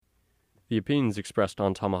The opinions expressed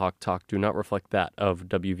on Tomahawk Talk do not reflect that of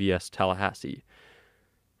WVS Tallahassee.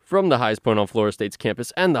 From the highest point on Florida State's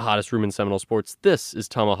campus and the hottest room in Seminole sports, this is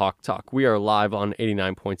Tomahawk Talk. We are live on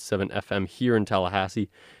 89.7 FM here in Tallahassee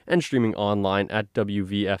and streaming online at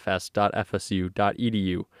wvfs.fsu.edu.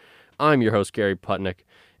 I'm your host, Gary Putnick,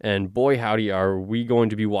 and boy howdy are we going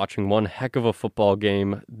to be watching one heck of a football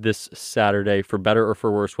game this Saturday, for better or for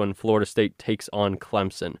worse, when Florida State takes on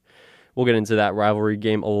Clemson. We'll get into that rivalry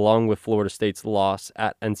game along with Florida State's loss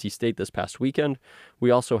at NC State this past weekend.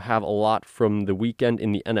 We also have a lot from the weekend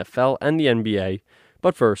in the NFL and the NBA.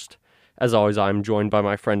 But first, as always, I'm joined by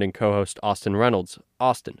my friend and co-host Austin Reynolds.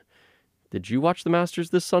 Austin, did you watch the Masters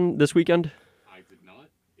this weekend? I did not.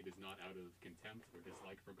 It is not out of contempt or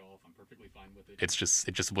dislike for golf. I'm perfectly fine with it.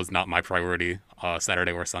 It just was not my priority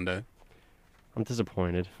Saturday or Sunday. I'm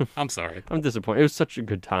disappointed. I'm sorry. I'm disappointed. It was such a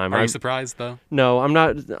good time. Are you surprised, though? No, I'm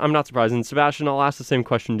not surprised. And Sebastian, I'll ask the same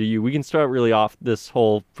question to you. We can start really off this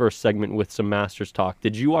whole first segment with some Masters talk.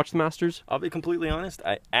 Did you watch the Masters? I'll be completely honest.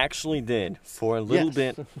 I actually did for a little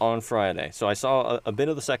bit on Friday. So I saw a bit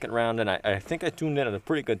of the second round, and I think I tuned in at a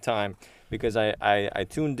pretty good time because I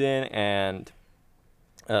tuned in and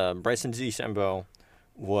Bryson DeChambeau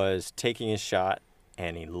was taking his shot,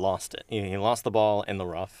 and he lost it. He lost the ball in the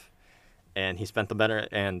rough. And the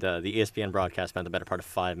ESPN broadcast spent the better part of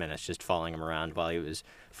 5 minutes just following him around while he was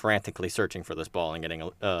frantically searching for this ball and getting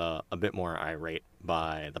a bit more irate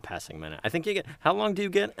by the passing minute. I think how long do you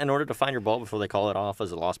get in order to find your ball before they call it off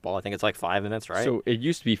as a lost ball? I think it's like 5 minutes, right? So it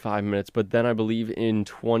used to be 5 minutes, but then I believe in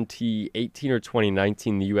 2018 or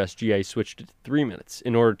 2019, the USGA switched it to 3 minutes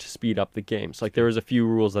in order to speed up the game. So there was a few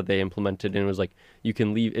rules that they implemented, and it was like you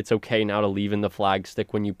can leave. It's okay now to leave in the flag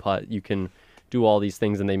stick when you putt. You can do all these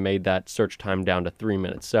things, and they made that search time down to 3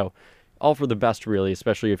 minutes. So all for the best, really,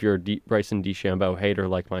 especially if you're a Bryson DeChambeau hater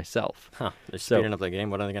like myself. They're speeding up the game.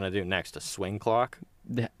 What are they going to do next? A swing clock?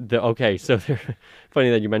 Okay, so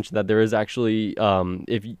funny that you mentioned that. There is actually,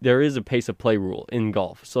 if there is a pace of play rule in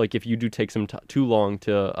golf. So like if you do take too long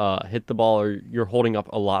to hit the ball, or you're holding up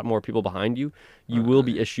a lot more people behind you, you will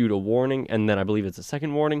be issued a warning, and then I believe it's a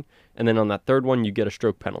second warning, and then on that third one, you get a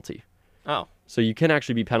stroke penalty. Oh. So you can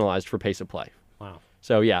actually be penalized for pace of play. Wow.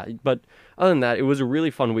 So, yeah, but other than that, it was a really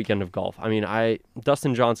fun weekend of golf. I mean,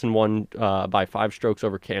 Dustin Johnson won by 5 strokes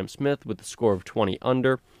over Cam Smith with a score of 20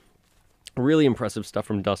 under. Really impressive stuff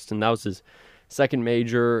from Dustin. That was his second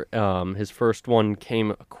major. His first one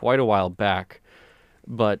came quite a while back,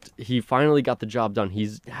 but he finally got the job done. He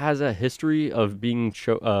has a history of being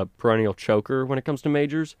a perennial choker when it comes to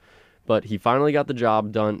majors, but he finally got the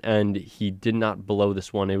job done, and he did not blow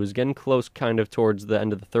this one. It was getting close kind of towards the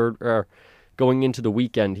end of the third, going into the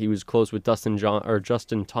weekend. He was close with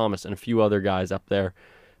Justin Thomas and a few other guys up there,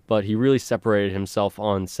 but he really separated himself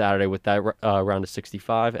on Saturday with that round of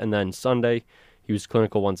 65, and then Sunday he was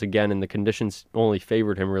clinical once again, and the conditions only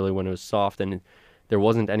favored him really when it was soft, and there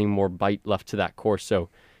wasn't any more bite left to that course, so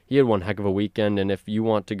he had one heck of a weekend. And if you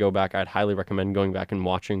want to go back, I'd highly recommend going back and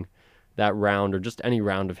watching that round or just any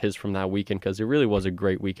round of his from that weekend, because it really was a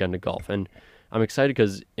great weekend of golf. And I'm excited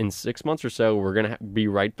because in 6 months or so, we're going to be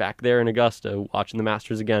right back there in Augusta watching the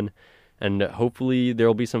Masters again. And hopefully there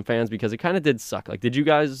will be some fans, because it kind of did suck. Like,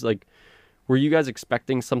 were you guys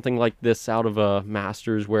expecting something like this out of a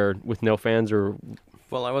Masters with no fans? Or?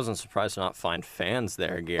 Well, I wasn't surprised to not find fans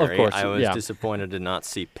there, Gary. Of course, I was disappointed to not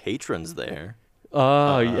see patrons there.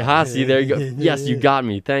 See, there you go. Yes, you got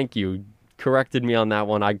me. Thank you. Corrected me on that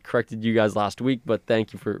one. I corrected you guys last week, but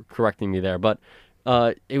thank you for correcting me there. But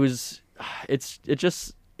it was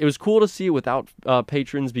cool to see it without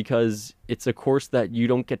patrons, because it's a course that you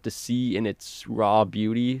don't get to see in its raw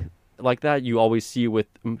beauty like that. You always see it with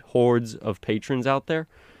hordes of patrons out there,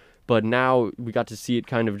 but now we got to see it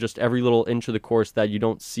kind of just every little inch of the course that you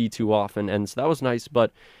don't see too often, and so that was nice.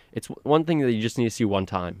 But it's one thing that you just need to see one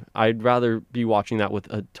time. I'd rather be watching that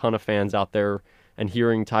with a ton of fans out there and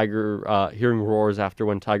hearing roars after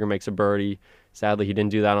when Tiger makes a birdie. Sadly, he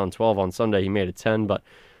didn't do that on 12 on Sunday. He made it 10, but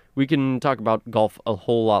we can talk about golf a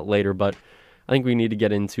whole lot later. But I think we need to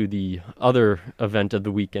get into the other event of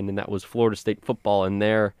the weekend, and that was Florida State football and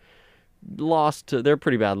their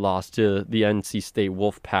pretty bad loss to the NC State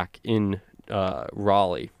Wolfpack in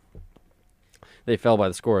Raleigh. They fell by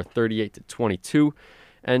the score of 38-22,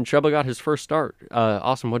 and Chuba got his first start.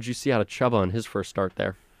 Awesome. What did you see out of Chuba on his first start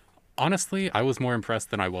there? Honestly, I was more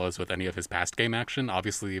impressed than I was with any of his past game action.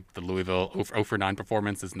 Obviously, the Louisville 0-for-9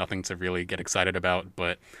 performance is nothing to really get excited about,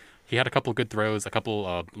 but he had a couple good throws, a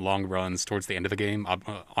couple long runs towards the end of the game,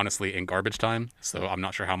 honestly, in garbage time, so I'm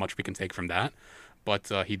not sure how much we can take from that. But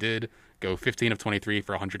he did go 15 of 23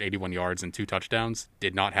 for 181 yards and 2 touchdowns,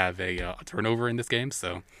 did not have a turnover in this game,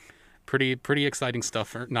 so pretty exciting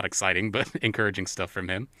stuff. Not exciting, but encouraging stuff from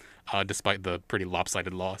him, despite the pretty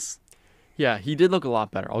lopsided loss. Yeah, he did look a lot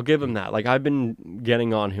better. I'll give him that. Like, I've been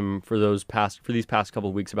getting on him for these past couple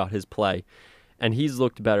of weeks about his play, and he's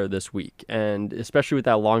looked better this week. And especially with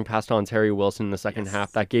that long pass on Terry Wilson in the second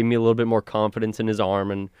half, that gave me a little bit more confidence in his arm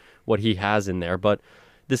and what he has in there. But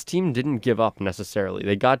this team didn't give up necessarily.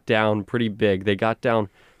 They got down pretty big. They got down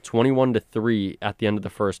 21-3 at the end of the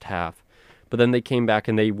first half. But then they came back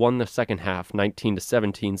and they won the second half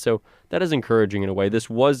 19-17. So that is encouraging in a way. This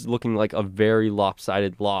was looking like a very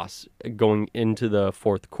lopsided loss going into the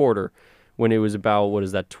fourth quarter when it was about,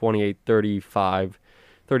 28-35,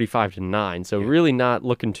 35-9. So really not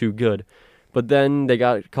looking too good. But then they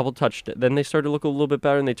got a couple then they started to look a little bit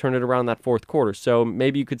better and they turned it around that fourth quarter. So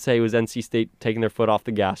maybe you could say it was NC State taking their foot off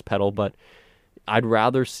the gas pedal, but I'd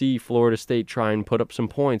rather see Florida State try and put up some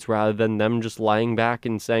points rather than them just lying back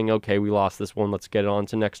and saying, okay, we lost this one, let's get it on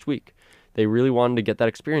to next week. They really wanted to get that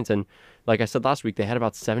experience. And like I said last week, they had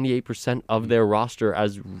about 78% of their roster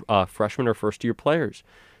as freshman or first-year players.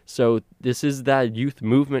 So this is that youth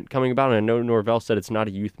movement coming about. And I know Norvell said it's not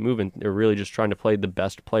a youth movement. They're really just trying to play the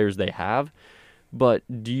best players they have. But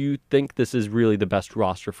do you think this is really the best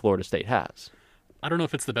roster Florida State has? I don't know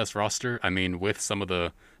if it's the best roster. I mean, with some of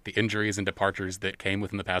the injuries and departures that came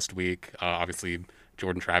within the past week, obviously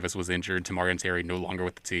Jordan Travis was injured, Tamarian Terry no longer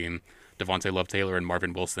with the team, Devontae Love-Taylor and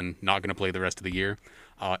Marvin Wilson not going to play the rest of the year.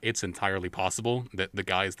 It's entirely possible that the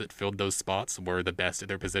guys that filled those spots were the best at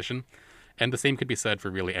their position. And the same could be said for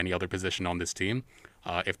really any other position on this team.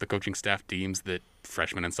 If the coaching staff deems that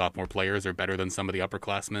freshmen and sophomore players are better than some of the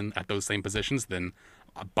upperclassmen at those same positions, then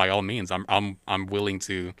by all means, I'm willing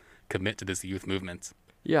to commit to this youth movement.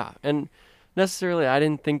 Yeah, and necessarily I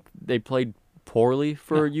didn't think they played poorly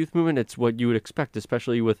for a youth movement. It's what you would expect,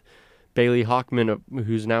 especially with Bailey Hockman,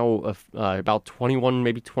 who's now about 21,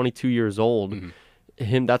 maybe 22 years old.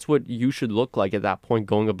 Mm-hmm. That's what you should look like at that point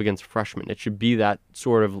going up against freshmen. It should be that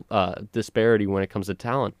sort of disparity when it comes to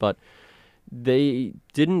talent. But they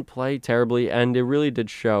didn't play terribly, and it really did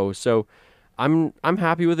show. So I'm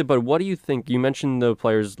happy with it, but what do you think? You mentioned the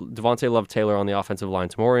players, Devontae Love-Taylor on the offensive line,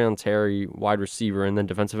 Tamarian Terry, wide receiver, and then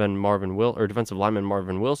defensive lineman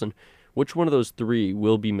Marvin Wilson. Which one of those three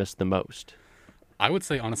will be missed the most? I would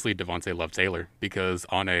say, honestly, Devontae Love-Taylor, because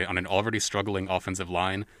on an already struggling offensive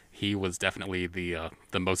line, he was definitely the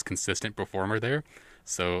most consistent performer there.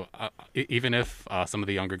 So even if some of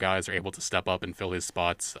the younger guys are able to step up and fill his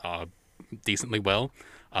spots decently well,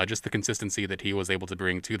 just the consistency that he was able to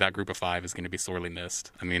bring to that group of five is going to be sorely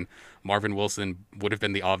missed. I mean, Marvin Wilson would have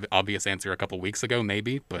been the obvious answer a couple weeks ago,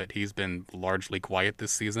 maybe, but he's been largely quiet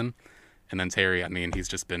this season. And then Terry, I mean, he's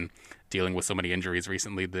just been dealing with so many injuries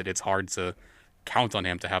recently that it's hard to count on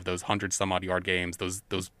him to have those 100-some-odd yard games, those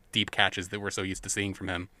deep catches that we're so used to seeing from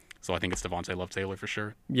him. So I think it's Devontae Love-Taylor for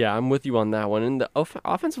sure. Yeah, I'm with you on that one. And the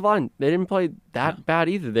offensive line, they didn't play that bad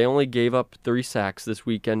either. They only gave up 3 sacks this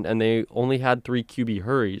weekend, and they only had 3 QB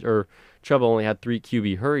hurries, or Chubb only had 3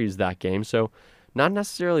 QB hurries that game. So not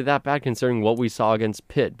necessarily that bad considering what we saw against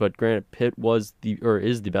Pitt, but granted, Pitt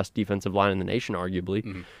is the best defensive line in the nation, arguably.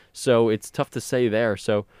 Mm-hmm. So it's tough to say there.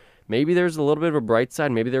 So maybe there's a little bit of a bright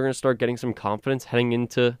side. Maybe they're going to start getting some confidence heading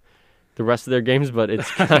into the rest of their games, but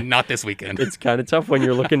it's not this weekend. It's kind of tough when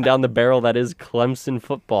you're looking down the barrel that is Clemson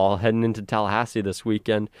football heading into Tallahassee this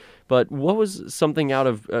weekend. But what was something out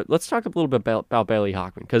of let's talk a little bit about Bailey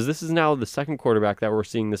Hockman, because this is now the second quarterback that we're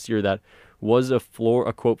seeing this year that was a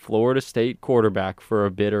quote Florida State quarterback for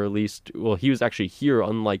a bit, or at least, well, he was actually here,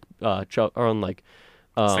 unlike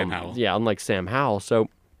Sam Howell. Yeah, unlike Sam Howell. So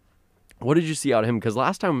what did you see out of him? Because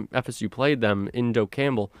last time FSU played them in Joe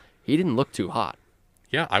Campbell, he didn't look too hot.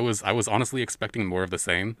 Yeah, I was honestly expecting more of the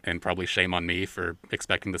same, and probably shame on me for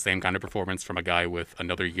expecting the same kind of performance from a guy with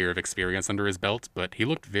another year of experience under his belt, but he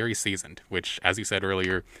looked very seasoned, which, as you said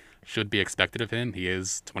earlier, should be expected of him. He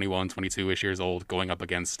is 21, 22-ish years old, going up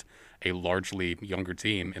against a largely younger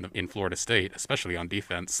team in Florida State, especially on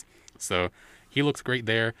defense. So he looked great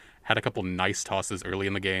there, had a couple nice tosses early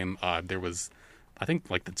in the game. There was, I think,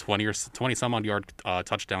 like the 20-some-odd yard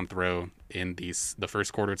touchdown throw in the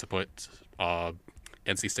first quarter to put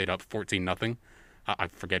NC State up 14-0. I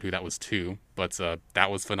forget who that was to, but that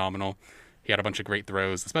was phenomenal. He had a bunch of great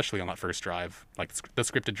throws, especially on that first drive. Like, the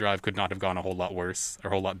scripted drive could not have gone a whole lot worse or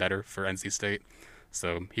a whole lot better for NC State.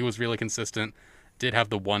 So he was really consistent. Did have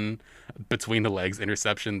the one between the legs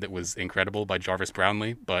interception that was incredible by Jarvis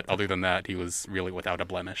Brownlee, but other than that, he was really without a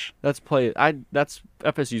blemish. That's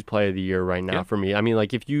FSU's play of the year right now for me. I mean,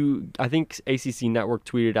 like, I think ACC Network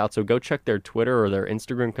tweeted out, so go check their Twitter or their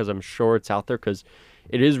Instagram, because I'm sure it's out there, because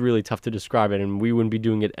it is really tough to describe it, and we wouldn't be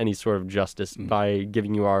doing it any sort of justice by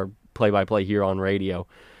giving you our play-by-play here on radio.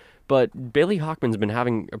 But Bailey Hockman's been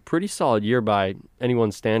having a pretty solid year by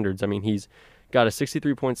anyone's standards. I mean, he's got a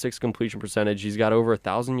 63.6 completion percentage. He's got over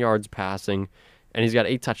 1,000 yards passing, and he's got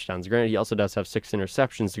 8 touchdowns. Granted, he also does have 6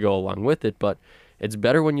 interceptions to go along with it, but it's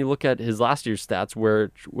better when you look at his last year's stats, where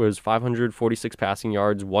it was 546 passing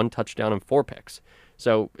yards, 1 touchdown, and 4 picks.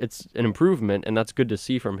 So it's an improvement, and that's good to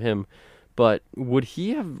see from him. But would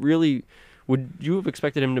you have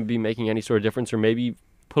expected him to be making any sort of difference, or maybe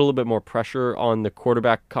put a little bit more pressure on the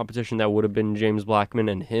quarterback competition that would have been James Blackman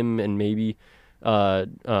and him and maybe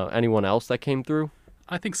anyone else that came through?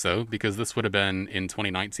 I think so, because this would have been in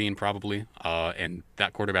 2019 probably, and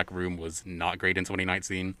that quarterback room was not great in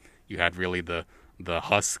 2019. You had really the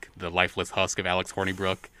lifeless husk of Alex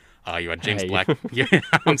Hornibrook. You had James Yeah,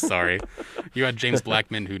 I'm sorry. You had James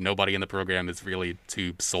Blackman, who nobody in the program is really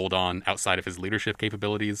too sold on outside of his leadership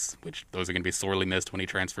capabilities, which those are going to be sorely missed when he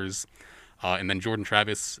transfers. And then Jordan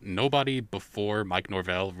Travis, nobody before Mike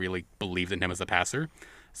Norvell really believed in him as a passer.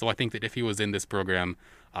 So I think that if he was in this program,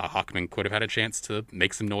 Hockman could have had a chance to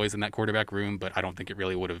make some noise in that quarterback room, but I don't think it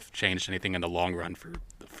really would have changed anything in the long run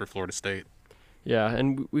for Florida State. Yeah,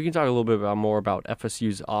 and we can talk a little bit more about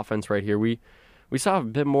FSU's offense right here. We saw a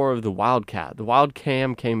bit more of the Wildcat. The Wild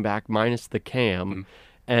Cam came back minus the Cam,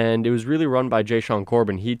 and it was really run by Jashawn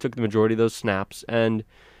Corbin. He took the majority of those snaps, and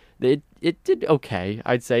it did okay,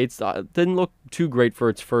 I'd say. It didn't look too great for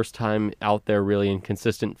its first time out there really in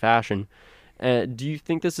consistent fashion. Do you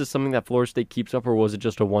think this is something that Florida State keeps up, or was it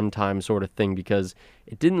just a one-time sort of thing? Because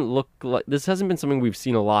it didn't look like... This hasn't been something we've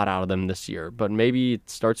seen a lot out of them this year, but maybe it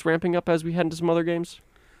starts ramping up as we head into some other games?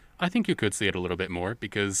 I think you could see it a little bit more,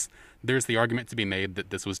 because there's the argument to be made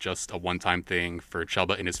that this was just a one-time thing for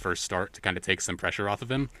Chubba in his first start to kind of take some pressure off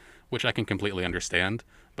of him, which I can completely understand.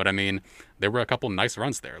 But, I mean, there were a couple nice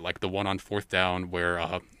runs there, like the one on 4th down where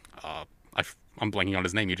I'm blanking on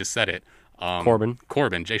his name, you just said it.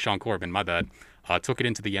 Jashawn Corbin, my bad. Took it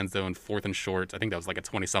into the end zone, 4th and short. I think that was like a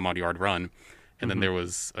 20-some-odd yard run. And then there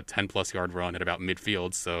was a 10-plus yard run at about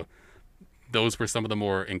midfield. So those were some of the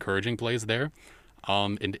more encouraging plays there.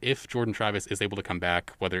 And if Jordan Travis is able to come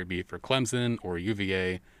back, whether it be for Clemson or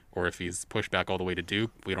UVA, or if he's pushed back all the way to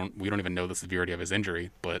Duke, we don't even know the severity of his injury.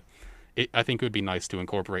 But I think it would be nice to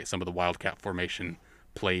incorporate some of the Wildcat formation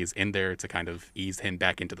plays in there to kind of ease him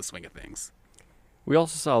back into the swing of things. We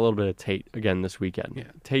also saw a little bit of Tate again this weekend.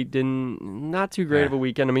 Yeah. Tate not too great of a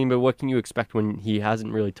weekend. I mean, but what can you expect when he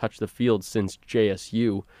hasn't really touched the field since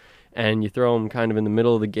JSU? And you throw him kind of in the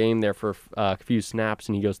middle of the game there for a few snaps,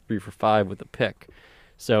 and he goes 3 for 5 with a pick.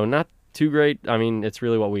 So not too great. I mean, it's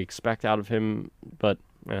really what we expect out of him, but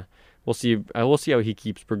we'll see. We'll see how he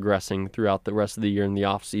keeps progressing throughout the rest of the year in the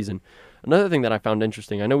offseason. Another thing that I found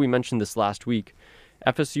interesting, I know we mentioned this last week,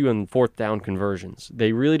 FSU and 4th down conversions.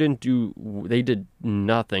 They really they did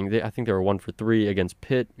nothing. I think they were 1 for 3 against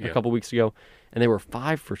Pitt a couple weeks ago, and they were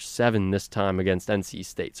 5 for 7 this time against NC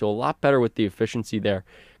State. So a lot better with the efficiency there.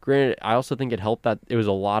 Granted, I also think it helped that it was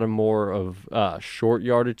a lot more of short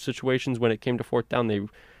yardage situations when it came to 4th down. They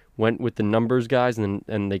went with the numbers guys,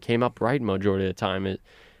 and they came up right majority of the time. I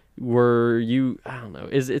don't know.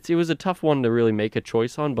 It was a tough one to really make a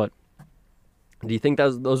choice on, but do you think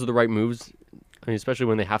those are the right moves? I mean, especially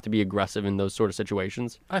when they have to be aggressive in those sort of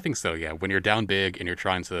situations. I think so, yeah. When you're down big and you're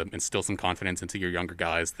trying to instill some confidence into your younger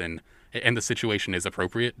guys, and the situation is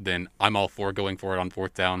appropriate, then I'm all for going for it on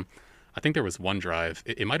 4th down. I think there was one drive.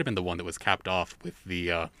 It might have been the one that was capped off with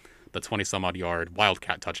the 20-some-odd yard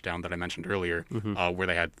Wildcat touchdown that I mentioned earlier, where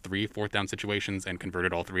they had 3 4th down situations and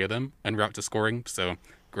converted all 3 of them en route to scoring. So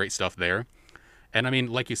great stuff there. And, I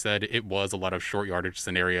mean, like you said, it was a lot of short yardage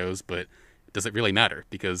scenarios, but does it really matter?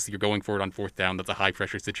 Because you're going for it on 4th down. That's a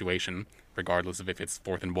high-pressure situation, regardless of if it's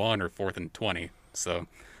 4th and 1 or 4th and 20. So,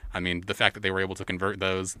 I mean, the fact that they were able to convert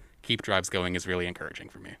those, keep drives going, is really encouraging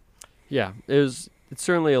for me. Yeah, it's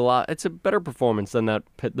certainly a lot. It's a better performance than the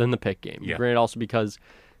Pitt game. Yeah. Granted, also because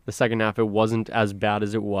the second half it wasn't as bad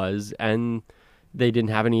as it was, and they didn't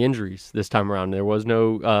have any injuries this time around. There was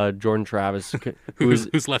no Jordan Travis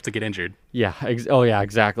who's left to get injured. Yeah.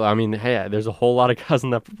 Exactly. I mean, hey, there's a whole lot of guys on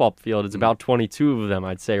that football field. It's about 22 of them,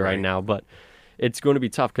 I'd say, right now. But it's going to be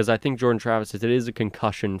tough because I think Jordan Travis, it is a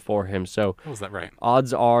concussion for him. So is that right?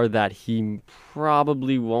 Odds are that he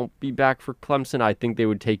probably won't be back for Clemson. I think they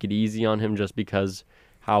would take it easy on him just because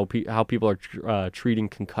how people are treating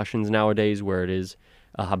concussions nowadays, where it is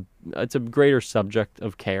it's a greater subject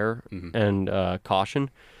of care and caution.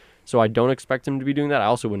 So I don't expect him to be doing that. I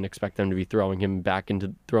also wouldn't expect them to be throwing him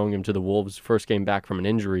to the Wolves' first game back from an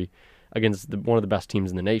injury against one of the best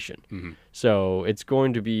teams in the nation. So it's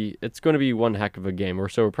going to be one heck of a game.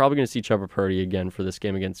 So we're probably going to see Trevor Purdy again for this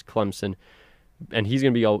game against Clemson. and he's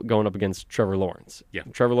going to be going up against Trevor Lawrence. Yeah.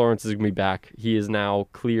 Trevor Lawrence is going to be back. He is now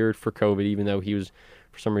cleared for COVID, even though he was,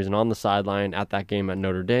 for some reason, on the sideline at that game at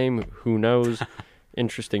Notre Dame. Who knows?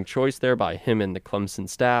 Interesting choice there by him and the Clemson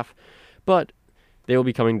staff. But they will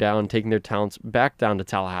be coming down, taking their talents back down to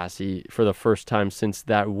Tallahassee for the first time since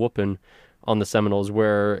that whooping on the Seminoles,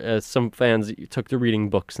 where some fans took to reading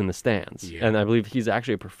books in the stands. Yeah. And I believe he's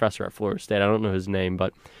actually a professor at Florida State. I don't know his name,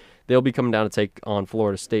 but they'll be coming down to take on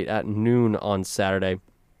Florida State at noon on Saturday.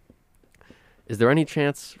 Is there any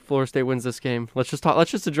chance Florida State wins this game? Let's just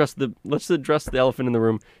address the elephant in the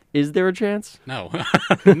room. Is there a chance? No.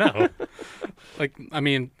 No. Like, I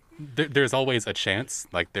mean, there's always a chance.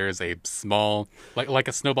 Like, there's a small, like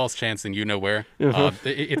a snowball's chance and you know where.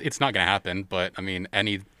 It's not going to happen, but, I mean,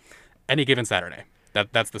 any given Saturday.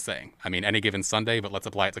 That's the saying. I mean, any given Sunday, but let's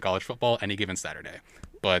apply it to college football, any given Saturday.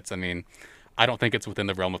 But, I mean, I don't think it's within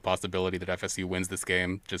the realm of possibility that FSU wins this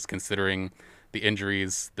game, just considering the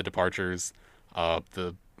injuries, the departures,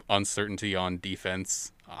 the uncertainty on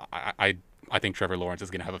defense. I think Trevor Lawrence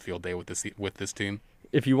is going to have a field day with this team.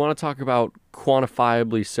 If you want to talk about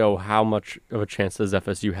quantifiably so how much of a chance does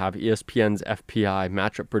FSU have, ESPN's FPI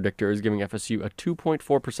matchup predictor is giving FSU a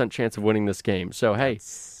 2.4% chance of winning this game. So, hey,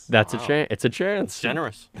 that's wow. a chance. It's a chance. It's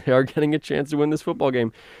generous. They are getting a chance to win this football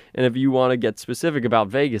game. And if you want to get specific about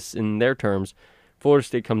Vegas in their terms, Florida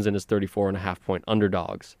State comes in as 34.5-point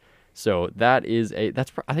underdogs. So I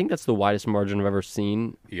think that's the widest margin I've ever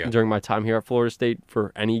seen during my time here at Florida State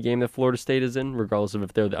for any game that Florida State is in, regardless of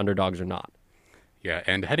if they're the underdogs or not. Yeah,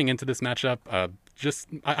 and heading into this matchup,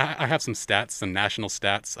 I have some stats, some national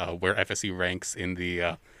stats, where FSU ranks in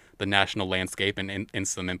the national landscape and in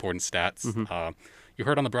some important stats. Mm-hmm. You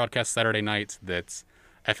heard on the broadcast Saturday night that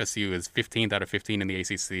FSU is 15th out of 15 in the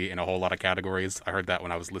ACC in a whole lot of categories. I heard that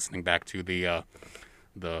when I was listening back to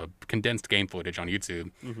the condensed game footage on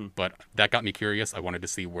YouTube. Mm-hmm. But that got me curious. I wanted to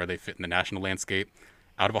see where they fit in the national landscape.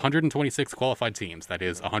 Out of 126 qualified teams, that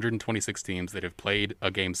is 126 teams that have played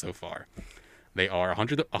a game so far, they are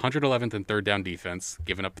 111th in third down defense,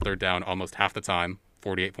 giving up third down almost half the time,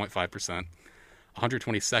 48.5%.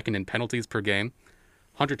 122nd in penalties per game,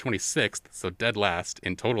 126th, so dead last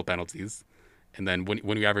in total penalties. And then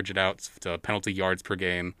when you average it out to penalty yards per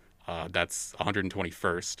game, that's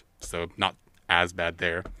 121st, so not as bad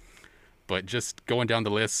there. But just going down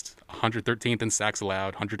the list, 113th in sacks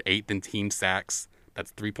allowed, 108th in team sacks.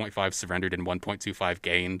 That's 3.5 surrendered and 1.25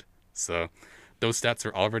 gained. So those stats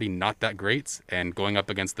are already not that great, and going up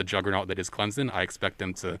against the juggernaut that is Clemson, I expect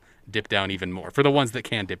them to dip down even more, for the ones that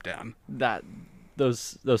can dip down.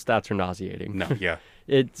 Those stats are nauseating. No, yeah.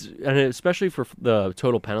 And especially for the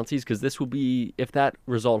total penalties, because this will be, if that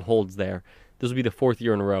result holds there, this will be the fourth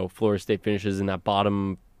year in a row Florida State finishes in that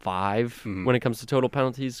bottom 5 when it comes to total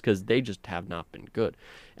penalties, because they just have not been good.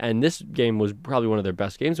 And this game was probably one of their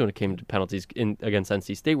best games when it came to penalties against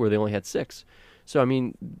NC State, where they only had 6. So, I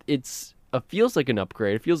mean, it feels like an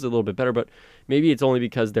upgrade. It feels a little bit better, but maybe it's only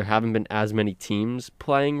because there haven't been as many teams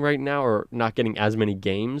playing right now, or not getting as many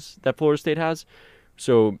games that Florida State has.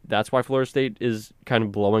 So that's why Florida State is kind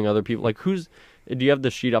of blowing other people. Like, do you have the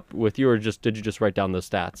sheet up with you, or did you just write down those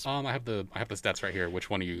stats? I have the stats right here. Which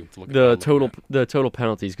one are you looking at? The total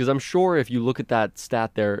penalties, because I'm sure if you look at that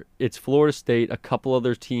stat there, it's Florida State, a couple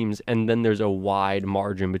other teams, and then there's a wide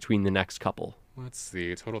margin between the next couple. Let's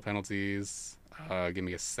see, total penalties. Give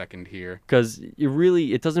me a second here. Because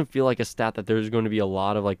it doesn't feel like a stat that there's going to be a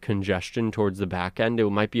lot of like congestion towards the back end. It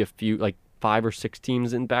might be a few, like 5 or 6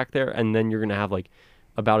 teams in back there, and then you're going to have like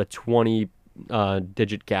about a 20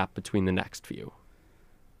 digit gap between the next few.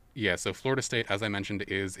 Yeah, so Florida State, as I mentioned,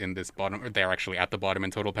 is in this bottom. They're actually at the bottom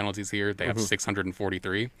in total penalties here. They have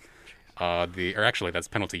 643. That's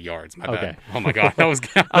penalty yards. My bad. Oh my God, that was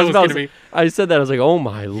going to be. I said that. I was like, oh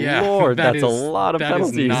my Lord, that's a lot of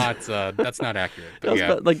penalties. That's not accurate.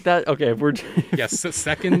 But like that. Okay, if we're yes. So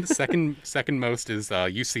second most is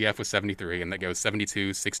UCF with 73, and that goes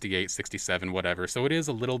 72, 68, 67, whatever. So it is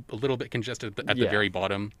a little bit congested at the very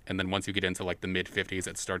bottom, and then once you get into like the mid 50s,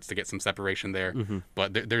 it starts to get some separation there. Mm-hmm.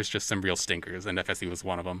 But there's just some real stinkers, and FSU was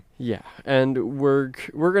one of them. Yeah, and we're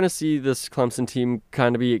gonna see this Clemson team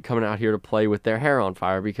kind of be coming out here to play with their hair on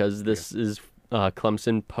fire, because this is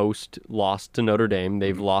Clemson post loss to Notre Dame.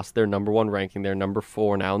 They've lost their number 1 ranking. They're number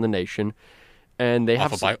 4 now in the nation, and they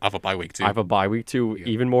have a bye week too. I have a bye week too,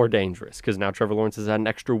 even more dangerous, because now Trevor Lawrence has had an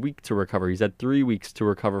extra week to recover. He's had 3 weeks to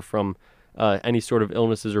recover from any sort of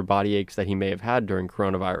illnesses or body aches that he may have had during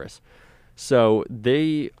coronavirus. So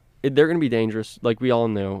they're going to be dangerous, like we all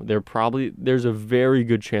know. There's a very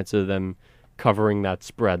good chance of them covering that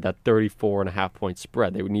spread, that 34.5-point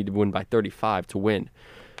spread. They would need to win by 35 to win.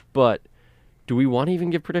 But do we want to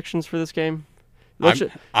even give predictions for this game?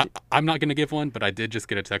 I'm not going to give one, but I did just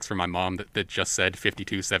get a text from my mom that just said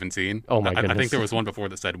 52-17. Oh my goodness. I think there was one before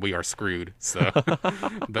that said we are screwed. So,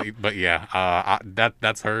 but yeah,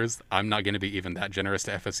 that's hers. I'm not going to be even that generous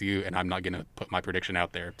to FSU, and I'm not going to put my prediction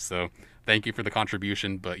out there. So thank you for the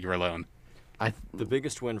contribution, but you're alone. The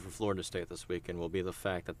biggest win for Florida State this weekend will be the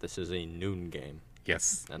fact that this is a noon game.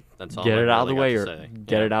 Yes. That's all. Get it out of the way, or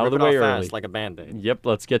get it out of the way early, fast, like a Band-Aid. Yep.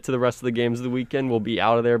 Let's get to the rest of the games of the weekend. We'll be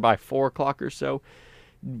out of there by 4:00 or so.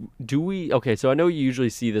 Okay, so I know you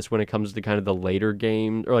usually see this when it comes to kind of the later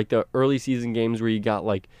game or like the early season games where you got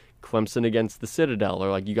like Clemson against the Citadel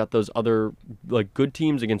or like you got those other like good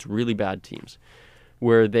teams against really bad teams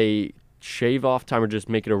where they shave off time or just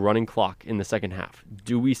make it a running clock in the second half.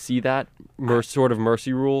 Do we see that sort of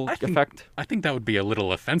mercy rule effect? I think that would be a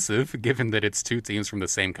little offensive given that it's two teams from the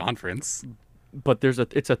same conference. But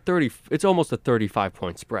it's almost a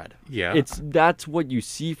 35-point spread. Yeah. That's what you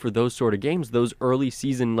see for those sort of games, those early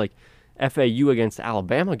season like FAU against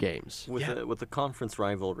Alabama games. With a conference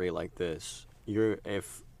rivalry like this,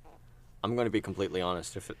 if I'm going to be completely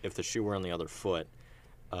honest, if the shoe were on the other foot,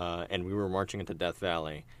 and we were marching into Death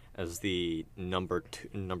Valley as the number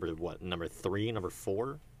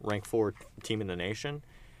 4 ranked 4 team in the nation,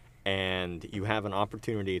 and you have an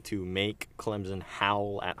opportunity to make Clemson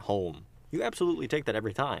howl at home, you absolutely take that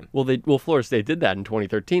every time. Well, Florida State did that in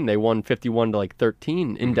 2013. They won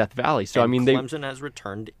 51-13 in Death Valley. So and Clemson has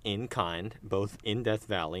returned in kind, both in Death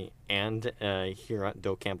Valley and here at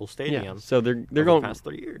Doak Campbell Stadium. Yeah, so they're the going past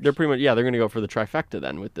 3 years. They're pretty much they're going to go for the trifecta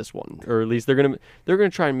then with this one, or at least they're going to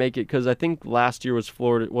try and make it because I think last year was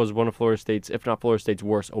one of Florida State's, if not Florida State's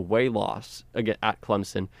worst away loss again at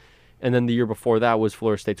Clemson, and then the year before that was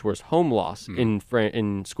Florida State's worst home loss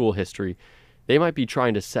in school history. They might be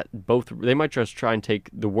trying to set both. They might just try and take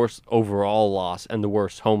the worst overall loss and the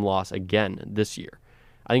worst home loss again this year.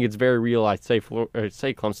 I think it's very real. I'd say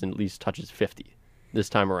Clemson at least touches 50 this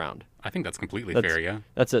time around. I think that's completely fair. Yeah,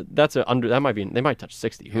 that might be. They might touch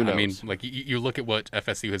 60. Who knows? I mean, like you look at what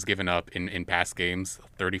FSU has given up in past games: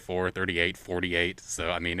 34, 38, 48.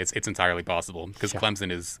 So I mean, it's entirely possible because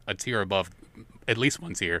Clemson is a tier above, at least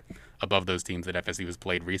one tier above those teams that FSU has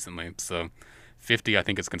played recently. So 50, I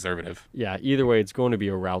think, is conservative. Yeah, either way, it's going to be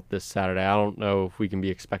a rout this Saturday. I don't know if we can be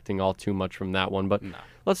expecting all too much from that one, but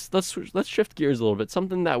let's shift gears a little bit.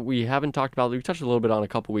 Something that we haven't talked about, we touched a little bit on a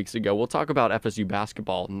couple weeks ago. We'll talk about FSU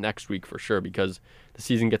basketball next week for sure because the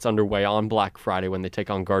season gets underway on Black Friday when they take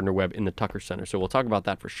on Gardner-Webb in the Tucker Center. So we'll talk about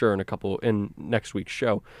that for sure in next week's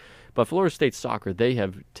show. But Florida State soccer, they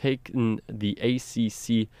have taken the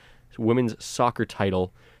ACC women's soccer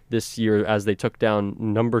title this year as they took down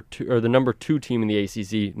the number 2 team in the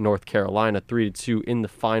ACC, North Carolina, 3-2 in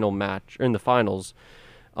the finals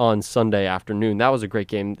on Sunday afternoon. That was a great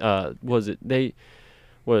game. Who was it? It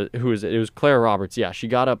was Clara Roberts. Yeah, she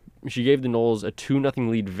got up. She gave the Noles a 2-0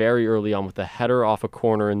 lead very early on with a header off a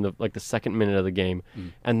corner in the second minute of the game,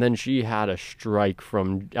 and then she had a strike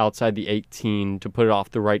from outside the 18 to put it off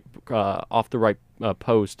the right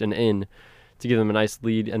post and in, to give them a nice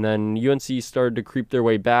lead, and then UNC started to creep their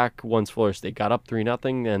way back once Florida State got up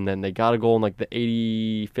 3-0, and then they got a goal in like the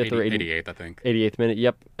 88th, I think. 88th minute,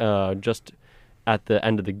 yep, just at the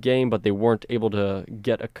end of the game, but they weren't able to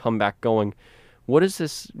get a comeback going. Where does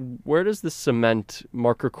this cement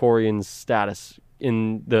Mark Krikorian's status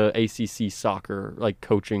in the ACC soccer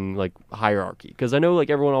coaching hierarchy? Because I know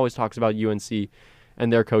everyone always talks about UNC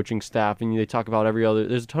and their coaching staff, and they talk about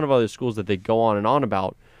there's a ton of other schools that they go on and on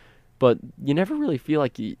about, but you never really feel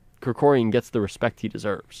like Krikorian gets the respect he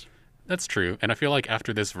deserves. That's true. And I feel like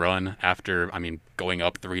after this run, going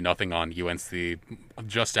up 3-0 on UNC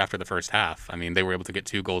just after the first half, they were able to get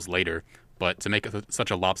 2 goals later. But to make it such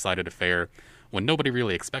a lopsided affair when nobody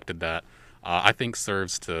really expected that, I think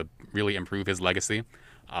serves to really improve his legacy.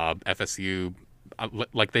 FSU,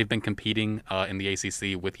 they've been competing in the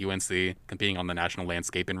ACC with UNC, competing on the national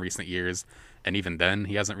landscape in recent years. And even then,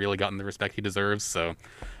 he hasn't really gotten the respect he deserves. So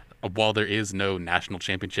while there is no national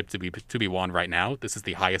championship to be won right now, this is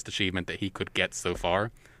the highest achievement that he could get so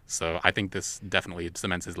far. So I think this definitely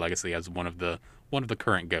cements his legacy as one of the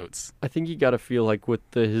current GOATs. I think you got to feel like with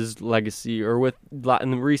his legacy, or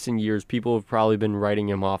in the recent years, people have probably been writing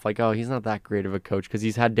him off oh, he's not that great of a coach because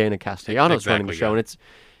he's had Dana Castellanos running the show, and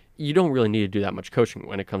you don't really need to do that much coaching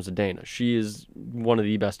when it comes to Dana. She is one of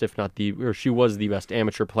the best, if not she was the best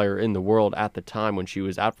amateur player in the world at the time when she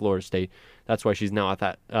was at Florida State. That's why she's now at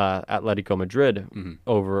that Atletico Madrid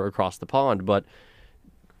over across the pond. But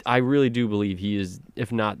I really do believe he is,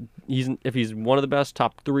 if he's one of the best,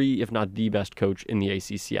 top 3, if not the best coach in the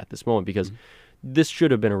ACC at this moment, because this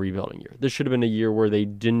should have been a rebuilding year. This should have been a year where they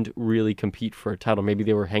didn't really compete for a title. Maybe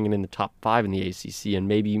they were hanging in the top 5 in the ACC and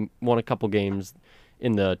maybe won a couple games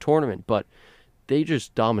in the tournament, but they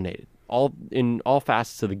just dominated in all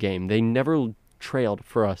facets of the game. They never trailed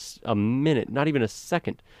for a minute, not even a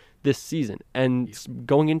second this season. And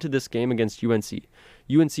going into this game against UNC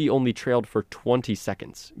only trailed for 20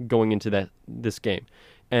 seconds going into this game.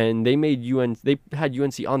 And they had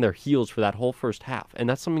UNC on their heels for that whole first half. And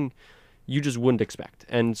that's something you just wouldn't expect.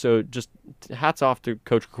 And so just hats off to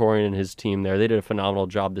Coach Krikorian and his team there. They did a phenomenal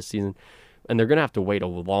job this season. And they're going to have to wait a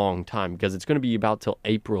long time because it's going to be about till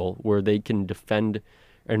April where they can defend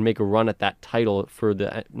and make a run at that title for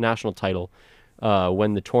the national title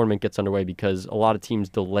when the tournament gets underway, because a lot of teams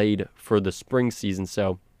delayed for the spring season.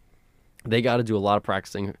 So they got to do a lot of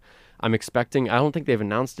practicing. I'm expecting, I don't think they've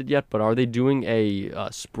announced it yet, but are they doing a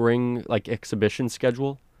spring exhibition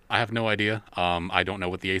schedule? I have no idea. I don't know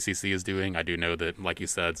what the ACC is doing. I do know that, like you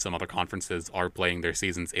said, some other conferences are playing their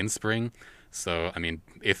seasons in spring. So, I mean,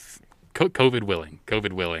 if COVID willing,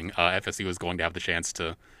 FSU is going to have the chance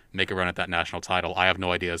to make a run at that national title. I have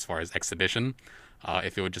no idea as far as exhibition,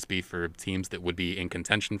 if it would just be for teams that would be in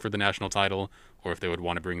contention for the national title, or if they would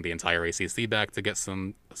want to bring the entire ACC back to get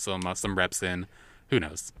some reps in. Who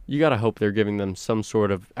knows? You got to hope they're giving them some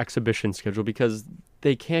sort of exhibition schedule, because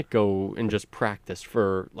they can't go and just practice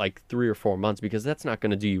for 3 or 4 months, because that's not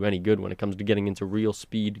going to do you any good when it comes to getting into real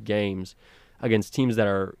speed games against teams that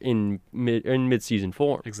are in mid-season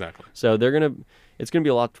form. Exactly. So it's gonna be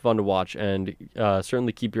a lot of fun to watch, and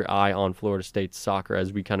certainly keep your eye on Florida State soccer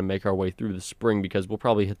as we kind of make our way through the spring, because we'll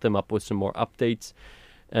probably hit them up with some more updates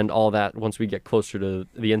and all that once we get closer to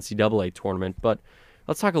the NCAA tournament. But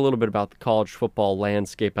let's talk a little bit about the college football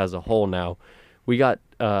landscape as a whole now. We got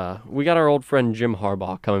our old friend Jim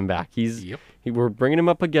Harbaugh coming back. We're bringing him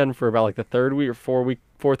up again for about the third week or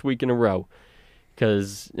fourth week in a row.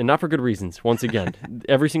 And not for good reasons. Once again,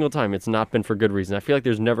 every single time it's not been for good reason. I feel like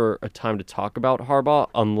there's never a time to talk about Harbaugh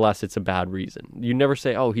unless it's a bad reason. You never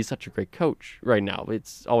say, oh, he's such a great coach right now.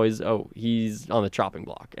 It's always, oh, he's on the chopping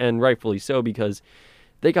block. And rightfully so, because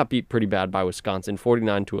they got beat pretty bad by Wisconsin,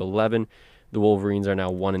 49-11. The Wolverines are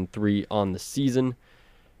now 1-3 on the season.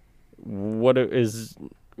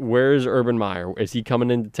 Where is Urban Meyer? Is he coming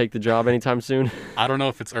in to take the job anytime soon? I don't know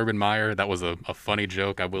if it's Urban Meyer. That was a funny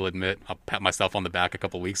joke, I will admit. I'll pat myself on the back a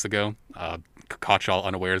couple weeks ago. Caught y'all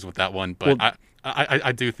unawares with that one. But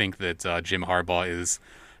I do think that Jim Harbaugh is...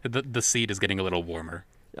 The seat is getting a little warmer.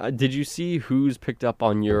 Did you see who's picked up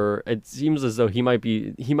on your... It seems as though he might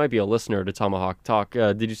be a listener to Tomahawk Talk.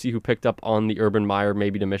 Did you see who picked up on the Urban Meyer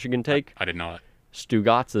maybe to Michigan take? I did not. Stu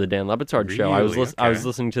Gotts of the Dan Le Batard show. I was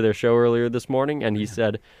listening to their show earlier this morning, and he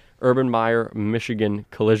said Urban Meyer Michigan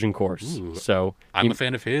collision course. Ooh, so I'm a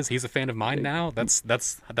fan of his. He's a fan of mine now.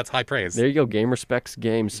 That's high praise. There you go. Game respects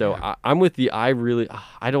game. So yeah. I'm with you.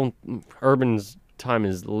 Urban's time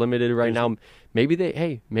is limited right now. Maybe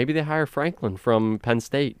they hire Franklin from Penn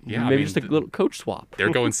State. Yeah, maybe just a little coach swap. They're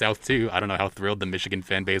going south too. I don't know how thrilled the Michigan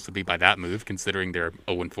fan base would be by that move, considering they're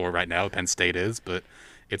 0-4 right now. Penn State is, but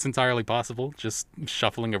it's entirely possible, just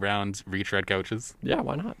shuffling around retread coaches. Yeah,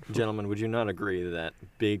 why not? Gentlemen, would you not agree that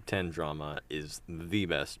Big Ten drama is the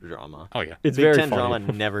best drama? Oh, yeah. It's Big very Ten funny.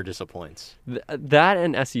 drama never disappoints. That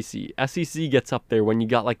and SEC. SEC gets up there when you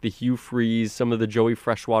got the Hugh Freeze, some of the Joey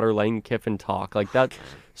Freshwater, Lane Kiffin talk.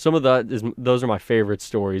 Some of those are my favorite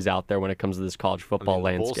stories out there when it comes to this college football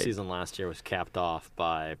landscape. The bowl season last year was capped off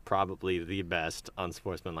by probably the best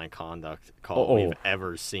unsportsmanlike conduct call we've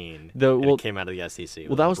ever seen. It came out of the SEC.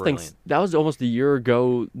 That was almost a year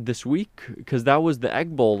ago this week, because that was the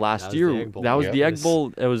Egg Bowl last year. That was the Egg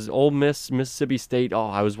Bowl. It was Ole Miss, Mississippi State. Oh,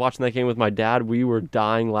 I was watching that game with my dad. We were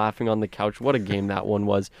dying laughing on the couch. What a game that one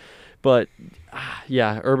was. But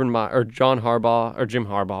Urban Meyer or John Harbaugh or Jim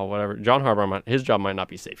Harbaugh, whatever. John Harbaugh, his job might not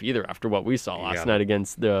be safe either after what we saw last night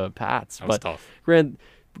against the Pats. That was tough. Bill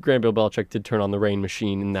Belichick did turn on the rain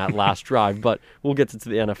machine in that last drive, but we'll get to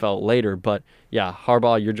the NFL later. But yeah,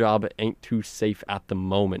 Harbaugh, your job ain't too safe at the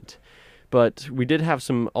moment. But we did have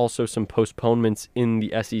some postponements in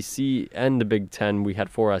the SEC and the Big Ten. We had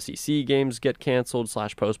 4 SEC games get canceled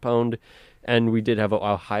 / postponed. And we did have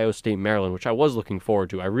Ohio State, Maryland, which I was looking forward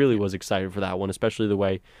to. I really was excited for that one, especially the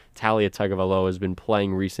way Talia Tagovailoa has been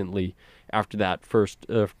playing recently after that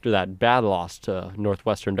bad loss to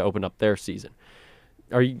Northwestern to open up their season.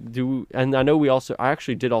 And I know I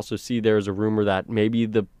actually did also see there's a rumor that maybe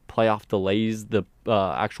the playoff delays the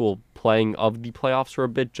actual playing of the playoffs for a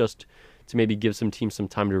bit, just to maybe give some teams some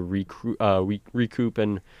time to recoup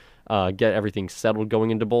and get everything settled going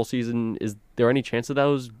into bowl season. Is there any chance of that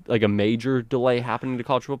was a major delay happening to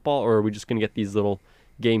college football, or are we just going to get these little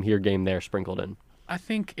game here, game there sprinkled in. I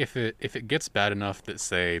think if it gets bad enough that,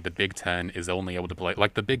 say, the Big Ten is only able to play,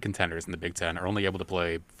 like the big contenders in the Big Ten are only able to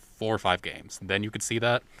play 4 or 5 games, then you could see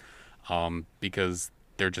that, because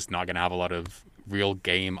they're just not going to have a lot of real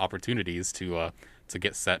game opportunities to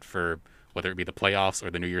get set for whether it be the playoffs or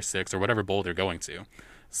the New Year's Six or whatever bowl they're going to.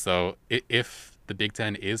 So if the Big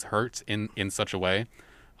Ten is hurt in such a way,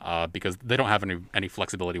 because they don't have any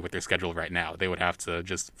flexibility with their schedule right now, they would have to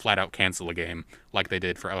just flat out cancel a game like they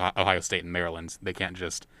did for Ohio State and Maryland. They can't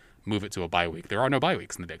just move it to a bye week. There are no bye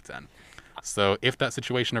weeks in the Big Ten. So if that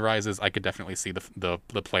situation arises, I could definitely see the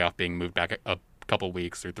playoff being moved back a couple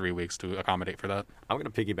weeks or 3 weeks to accommodate for that. I'm going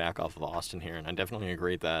to piggyback off of Austin here, and I definitely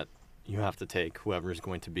agree that you have to take whoever's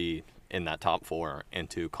going to be in that top 4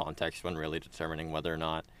 into context when really determining whether or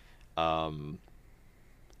not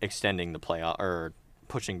extending the playoff or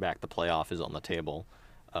pushing back the playoff is on the table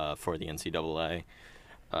for the NCAA.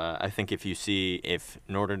 I think if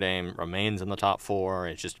Notre Dame remains in the top 4,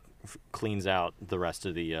 it just cleans out the rest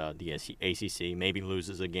of the ACC, maybe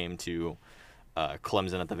loses a game to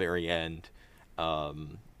Clemson at the very end.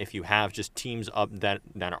 If you have just teams up that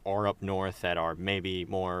are up north that are maybe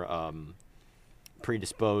more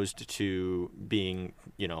predisposed to being,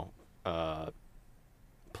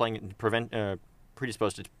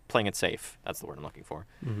 predisposed to playing it safe. That's the word I'm looking for.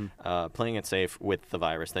 Mm-hmm. Playing it safe with the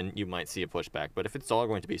virus, then you might see a pushback. But if it's all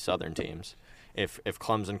going to be Southern teams, if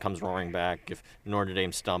Clemson comes roaring back, if Notre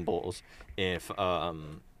Dame stumbles, if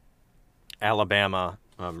Alabama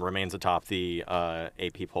remains atop the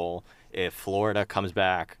AP poll, if Florida comes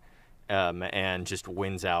back and just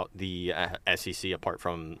wins out the SEC apart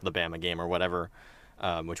from the Bama game or whatever,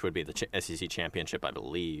 which would be the SEC championship, I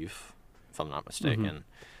believe, if I'm not mistaken.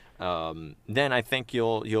 Mm-hmm. Then I think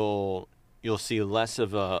you'll see less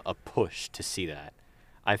of a push to see that.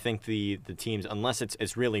 I think the teams, unless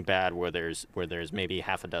it's really bad, where there's maybe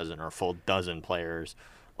half a dozen or a full dozen players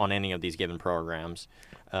on any of these given programs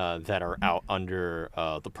that are out under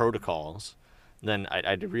the protocols, then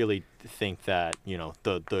I'd really think that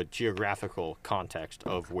the geographical context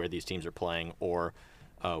of where these teams are playing or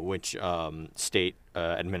which state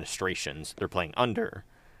administrations they're playing under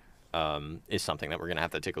is something that we're going to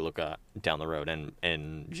have to take a look at down the road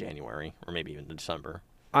in January or maybe even December.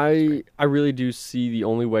 I really do see the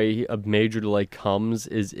only way a major delay comes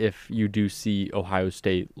is if you do see Ohio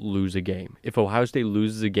State lose a game. If Ohio State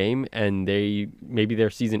loses a game and maybe their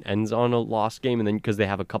season ends on a lost game, and then because they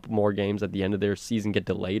have a couple more games at the end of their season get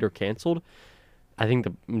delayed or canceled, I think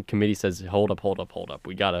the committee says, hold up.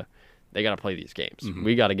 They gotta play these games.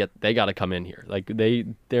 Mm-hmm. They gotta come in here. Like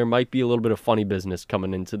there might be a little bit of funny business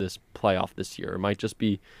coming into this playoff this year. It might just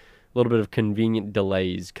be a little bit of convenient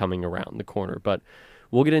delays coming around the corner. But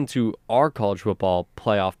we'll get into our college football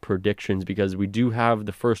playoff predictions because we do have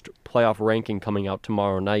the first playoff ranking coming out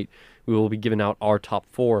tomorrow night. We will be giving out our top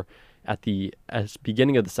 4 at the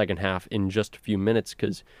beginning of the second half in just a few minutes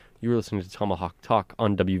because you're listening to Tomahawk Talk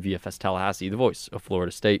on WVFS Tallahassee, the voice of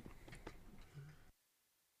Florida State.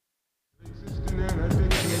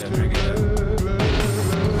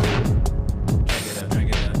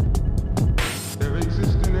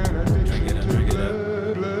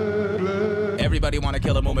 Everybody wanna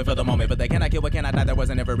kill a moment for the moment, but they cannot kill what cannot die. There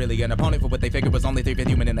wasn't ever really an opponent for what they figured was only 3/5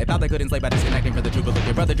 human, and they thought they could enslave by disconnecting from the truth. But look,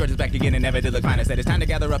 your brother George is back again and never did look fine. I said it's time to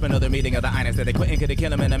gather up another meeting of the Inus. Said they couldn't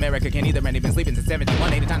kill him in America, can't either, and he been sleeping since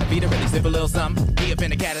 71. Ain't it time to feed her, really sip a little something. He up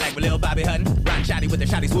in a Cadillac with Lil Bobby Hutton, riding shoddy with the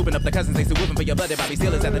shotty, swooping up the cousins. They still whooping for your blood. Bobby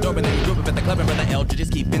Steele is at the door, but then he grew up at the club, and brother L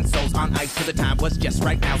just keeping souls on ice till the time was just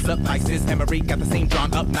right. Now suffices. Emery got the scene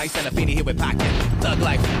drawn up nice, and a Feeny here with pocket. Thug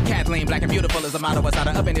life, Kathleen black and beautiful as a model. Was out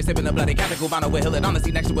up in there sipping the bloody Catholic Cubano with Hill on the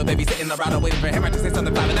seat next to a baby sitting the ride waiting for him to say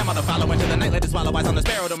something fly, but that mother follow into the night. Let it swallow eyes on the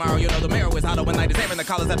sparrow tomorrow. You know the marrow is hollow when light is airing the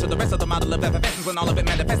collars after the rest of the model of effervescence when all of it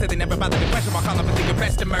manifested. They never bothered to question while calling for the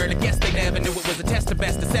compressed to murder. Guess they never knew it was a test to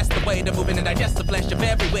best assess the way to move in and digest the flesh of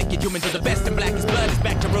every wicked human to the best, and blackest blood is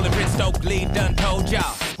back to ruling Prince Stokely. Done told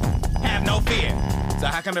y'all, have no fear. So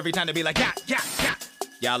how come every time they be like, yeah,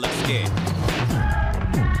 y'all look scared?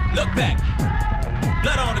 Look back,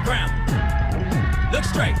 blood on the ground. Look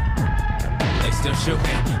straight, they still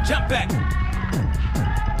shooting. Jump back,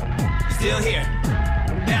 still here.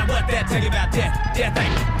 Now what that tell you about death? Death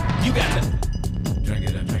ain't. You got to drink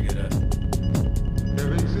it up, drink it up.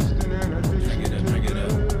 Drink it up, drink it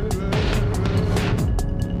up.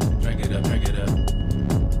 Drink it up, drink it up.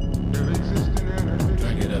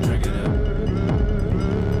 Drink it up, drink it up.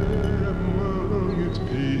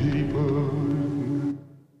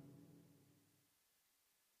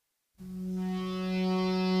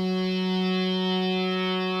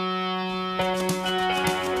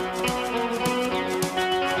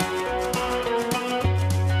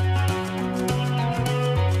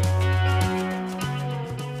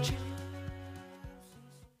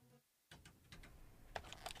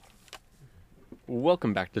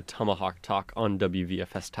 Welcome back to Tomahawk Talk on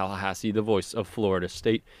WVFS Tallahassee, the voice of Florida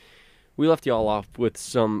State. We left y'all off with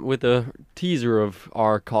a teaser of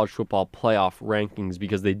our college football playoff rankings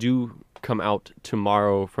because they do come out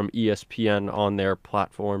tomorrow from ESPN on their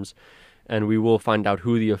platforms, and we will find out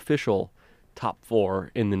who the official top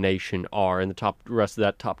 4 in the nation are, and the rest of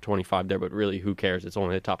that top 25 there, but really who cares? It's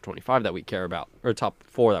only the top 25 that we care about, or top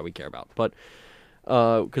 4 that we care about. But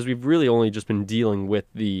because we've really only just been dealing with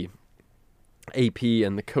the AP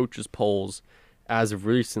and the coaches polls as of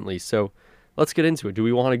recently, so let's get into it. Do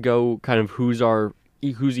we want to go kind of who's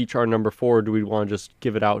each our number 4, or do we want to just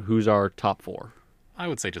give it out who's our top 4? I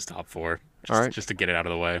would say just top 4, All right. just to get it out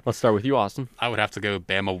of the way. Let's start with you, Austin. I would have to go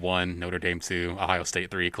Bama 1, Notre Dame 2, Ohio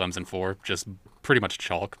State 3, Clemson 4. Just pretty much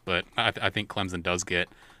chalk, but I think Clemson does get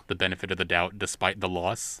the benefit of the doubt despite the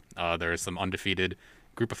loss. There are some undefeated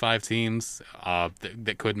group of 5 teams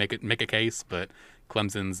that could make a case, but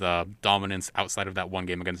Clemson's dominance outside of that one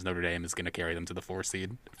game against Notre Dame is going to carry them to the 4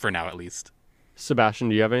 seed, for now at least. Sebastian,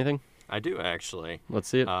 do you have anything? I do, actually. Let's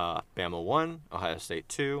see it. Bama 1, Ohio State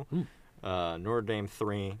 2, Notre Dame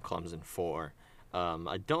 3, Clemson 4.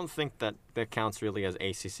 I don't think that counts really as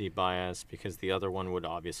ACC bias because the other one would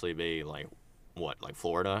obviously be like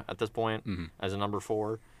Florida at this point as a number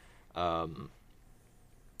 4.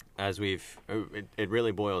 As it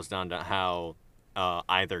really boils down to how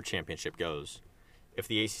either championship goes. If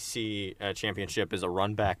the ACC championship is a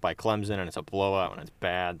run back by Clemson and it's a blowout and it's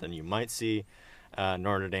bad, then you might see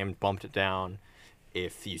Notre Dame bumped it down.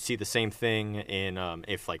 If you see the same thing in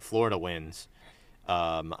if like Florida wins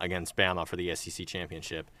against Bama for the SEC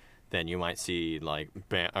championship, then you might see like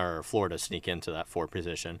Florida sneak into that 4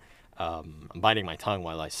 position. I'm biting my tongue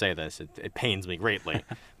while I say this. It pains me greatly,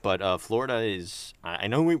 but Florida is. I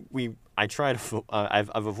know I try to. I've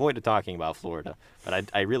avoided talking about Florida, but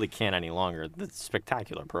I really can't any longer. It's a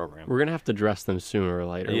spectacular program. We're gonna have to address them sooner or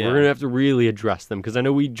later. Yeah. We're gonna have to really address them because I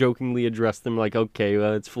know we jokingly address them like, okay,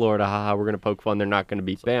 well, it's Florida, haha. We're gonna poke fun. They're not gonna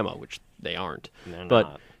beat Bama, which they aren't. They're But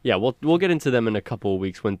not. yeah, we'll get into them in a couple of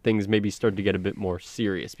weeks when things maybe start to get a bit more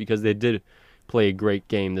serious because they did play a great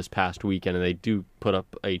game this past weekend, and they do put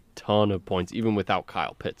up a ton of points, even without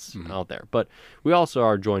Kyle Pitts out there. But we also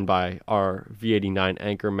are joined by our V89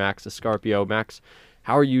 anchor, Max Escarpio. Max,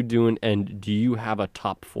 how are you doing, and do you have a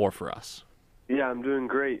top 4 for us? Yeah, I'm doing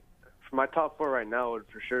great. For my top 4 right now would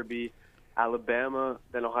for sure be Alabama,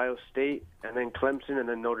 then Ohio State, and then Clemson, and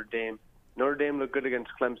then Notre Dame. Notre Dame looked good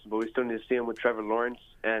against Clemson, but we still need to see them with Trevor Lawrence,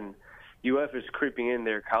 and UF is creeping in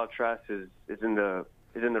there. Kyle Trask is in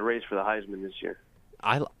the race for the Heisman this year.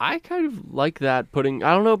 I kind of like that I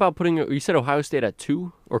don't know about putting, you said Ohio State at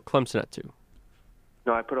 2 or Clemson at 2?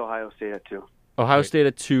 No, I put Ohio State at 2. Ohio State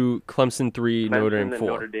at 2, Clemson 3, Clemson, Notre Dame then 4.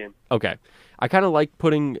 Notre Dame. Okay. I kind of like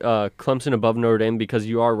putting Clemson above Notre Dame because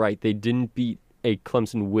you are right. They didn't beat a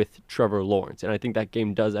Clemson with Trevor Lawrence, and I think that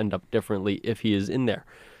game does end up differently if he is in there.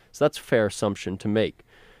 So that's a fair assumption to make.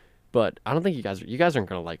 But I don't think you guys aren't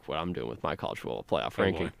going to like what I'm doing with my college football playoff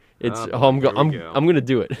ranking. boy. I'm going to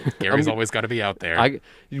do it. Gary's always got to be out there.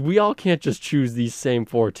 We all can't just choose these same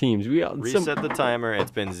 4 teams. Reset the timer.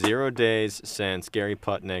 It's been 0 days since Gary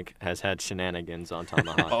Putnick has had shenanigans on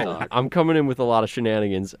Tomahawk Talk. I'm coming in with a lot of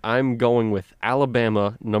shenanigans. I'm going with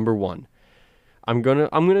Alabama number 1. I'm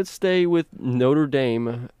gonna stay with Notre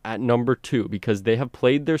Dame at number 2 because they have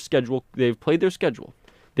played their schedule. They've played their schedule.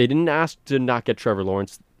 They didn't ask to not get Trevor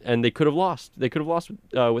Lawrence, and they could have lost. They could have lost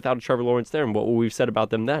without a Trevor Lawrence there, and what we've said about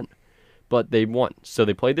them then. But they won. So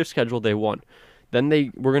they played their schedule. They won. Then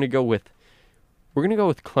we're gonna go with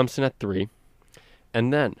Clemson at 3,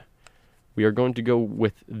 and then we are going to go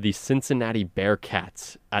with the Cincinnati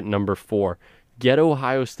Bearcats at number 4. Get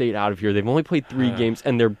Ohio State out of here. They've only played 3 games,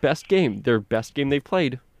 and their best game they've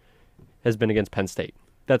played has been against Penn State.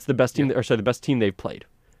 That's the best team, the best team they've played.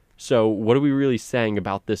 So what are we really saying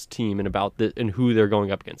about this team and who they're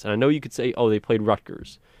going up against? And I know you could say, oh, they played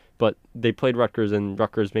Rutgers, but they played Rutgers, and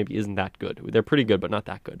Rutgers maybe isn't that good. They're pretty good, but not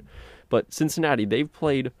that good. But Cincinnati, they've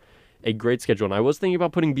played a great schedule, and I was thinking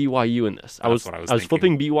about putting BYU in this. I was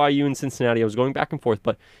flipping BYU and Cincinnati. I was going back and forth,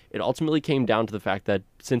 but it ultimately came down to the fact that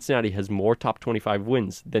Cincinnati has more top 25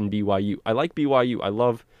 wins than BYU. I like BYU. I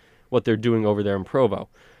love what they're doing over there in Provo.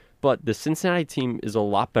 But the Cincinnati team is a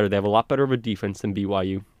lot better. They have a lot better of a defense than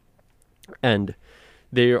BYU. And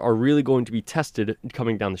they are really going to be tested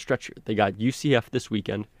coming down the stretch here. They got UCF this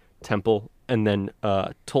weekend, Temple, and then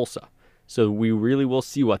Tulsa. So we really will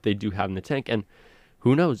see what they do have in the tank. And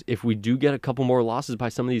who knows, if we do get a couple more losses by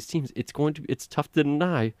some of these teams, it's tough to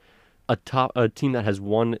deny a team that has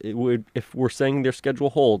won. If we're saying their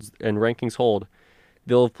schedule holds and rankings hold,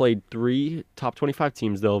 they'll have played 3 top 25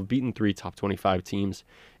 teams. They'll have beaten 3 top 25 teams.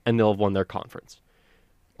 and they'll have won their conference.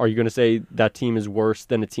 Are you going to say that team is worse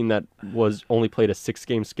than a team that was only played a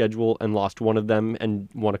 6-game schedule and lost one of them and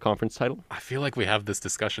won a conference title? I feel like we have this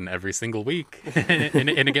discussion every single week, and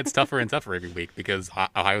it gets tougher and tougher every week because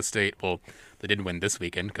Ohio State, well, they didn't win this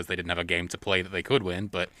weekend because they didn't have a game to play that they could win,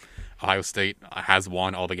 but Ohio State has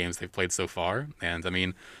won all the games they've played so far. And, I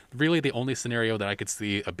mean, really the only scenario that I could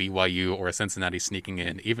see a BYU or a Cincinnati sneaking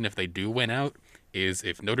in, even if they do win out, is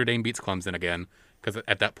if Notre Dame beats Clemson again, because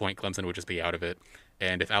at that point Clemson would just be out of it,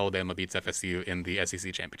 and if Alabama beats FSU in the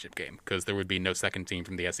SEC championship game, because there would be no second team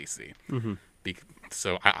from the SEC. Mm-hmm.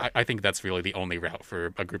 So I think that's really the only route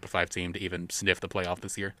for a group of 5 team to even sniff the playoff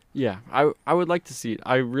this year. Yeah, I would like to see it.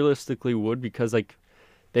 I realistically would, because like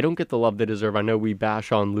they don't get the love they deserve. I know we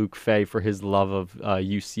bash on Luke Fay for his love of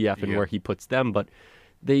UCF and where he puts them, but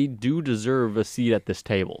they do deserve a seat at this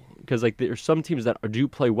table, because like there's some teams that do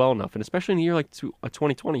play well enough, and especially in a year like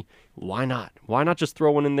 2020, why not? Why not just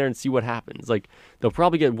throw one in there and see what happens? Like they'll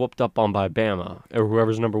probably get whooped up on by Bama or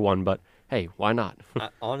whoever's number 1, but hey, why not?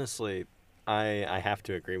 Honestly, I have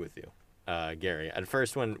to agree with you, Gary. At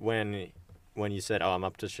first, when you said, "Oh, I'm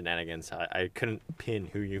up to shenanigans," I couldn't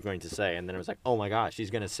pin who you're going to say, and then I was like, "Oh my gosh,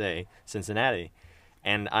 he's going to say Cincinnati,"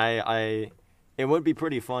 and it would be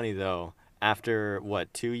pretty funny though. After,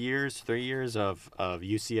 3 years of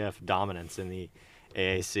UCF dominance in the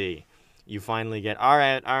AAC, you finally get, all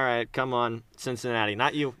right, come on, Cincinnati.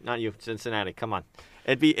 Not you, Cincinnati, come on.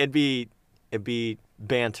 It'd be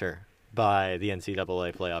banter by the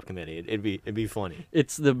NCAA playoff committee. It'd be funny.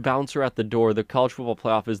 It's the bouncer at the door. The college football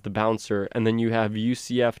playoff is the bouncer, and then you have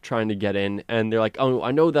UCF trying to get in, and they're like, "Oh, I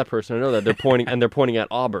know that person. I know that." They're pointing, and they're pointing at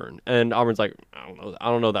Auburn, and Auburn's like, "I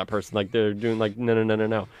don't know that person." Like they're doing like,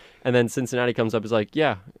 no. And then Cincinnati comes up, is like,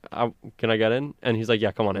 "Yeah, can I get in?" And he's like,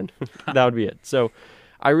 "Yeah, come on in." That would be it. So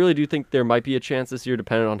I really do think there might be a chance this year,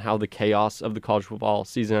 depending on how the chaos of the college football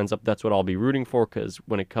season ends up. That's what I'll be rooting for, because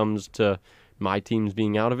when it comes to my teams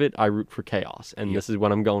being out of it, I root for chaos, and this is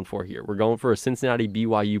what I'm going for here. We're going for a Cincinnati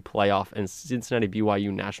BYU playoff and Cincinnati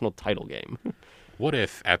BYU national title game. What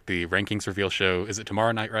if at the rankings reveal show, is it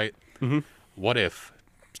tomorrow night, right? Mm-hmm. What if,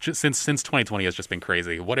 since 2020 has just been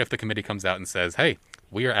crazy, what if the committee comes out and says, "Hey,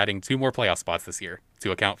 we are adding 2 more playoff spots this year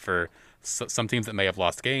to account for some teams that may have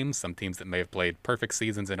lost games, some teams that may have played perfect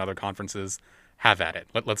seasons in other conferences. Have at it.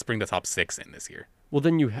 Let's bring the top 6 in this year." Well,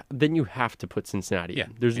 then you have to put Cincinnati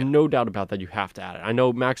in. There's no doubt about that. You have to add it. I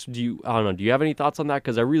know, Max, I don't know, do you have any thoughts on that?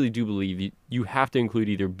 Because I really do believe you have to include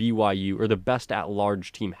either BYU or the best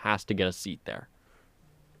at-large team has to get a seat there.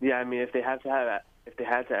 Yeah, I mean, if they had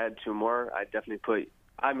to add 2 more, I'd definitely put.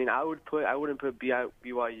 I mean, I wouldn't put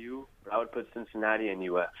BYU, but I would put Cincinnati and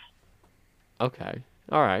UF. Okay,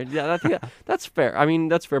 all right, yeah, that's fair. I mean,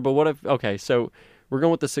 that's fair. But what if? Okay, so we're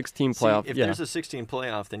going with the 16 playoff. If there's a 16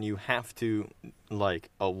 playoff, then you have to, like,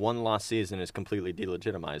 a 1-loss season is completely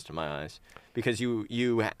delegitimized in my eyes, because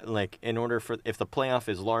you like, in order for, if the playoff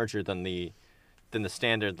is larger than the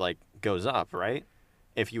standard, like, goes up, right?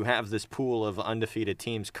 If you have this pool of undefeated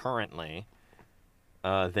teams currently,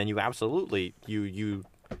 then you absolutely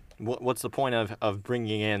what's the point of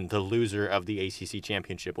bringing in the loser of the ACC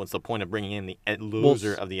championship? What's the point of bringing in the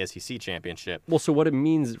loser of the SEC championship? Well, so what it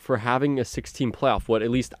means for having a 16 playoff, what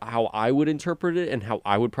at least how I would interpret it and how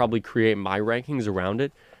I would probably create my rankings around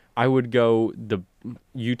it, I would go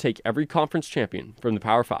you take every conference champion from the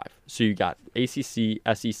Power 5. So you got ACC,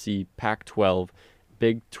 SEC, Pac-12,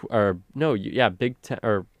 Big 10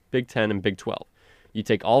 or Big 10 and Big 12. You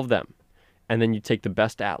take all of them. And then you take the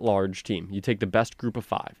best at-large team. You take the best group of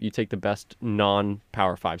 5. You take the best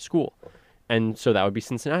non-Power 5 school. And so that would be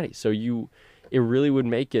Cincinnati. So it really would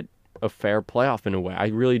make it a fair playoff in a way. I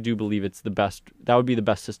really do believe it's the best. That would be the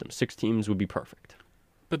best system. 6 teams would be perfect.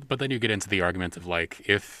 But then you get into the argument of, like,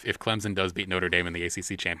 if Clemson does beat Notre Dame in the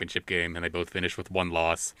ACC championship game and they both finish with 1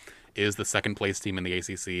 loss, is the second place team in the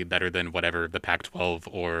ACC better than whatever the Pac-12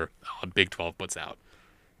 or Big 12 puts out?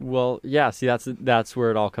 Well, yeah. See, that's where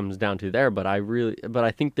it all comes down to there. But I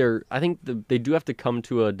think they do have to come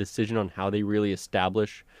to a decision on how they really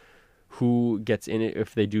establish who gets in it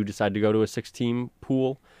if they do decide to go to a 6-team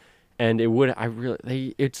pool. And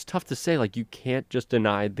it's tough to say. Like, you can't just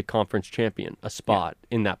deny the conference champion a spot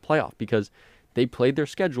in that playoff, because they played their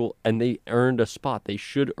schedule and they earned a spot. They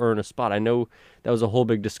should earn a spot. I know that was a whole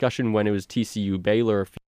big discussion when it was TCU Baylor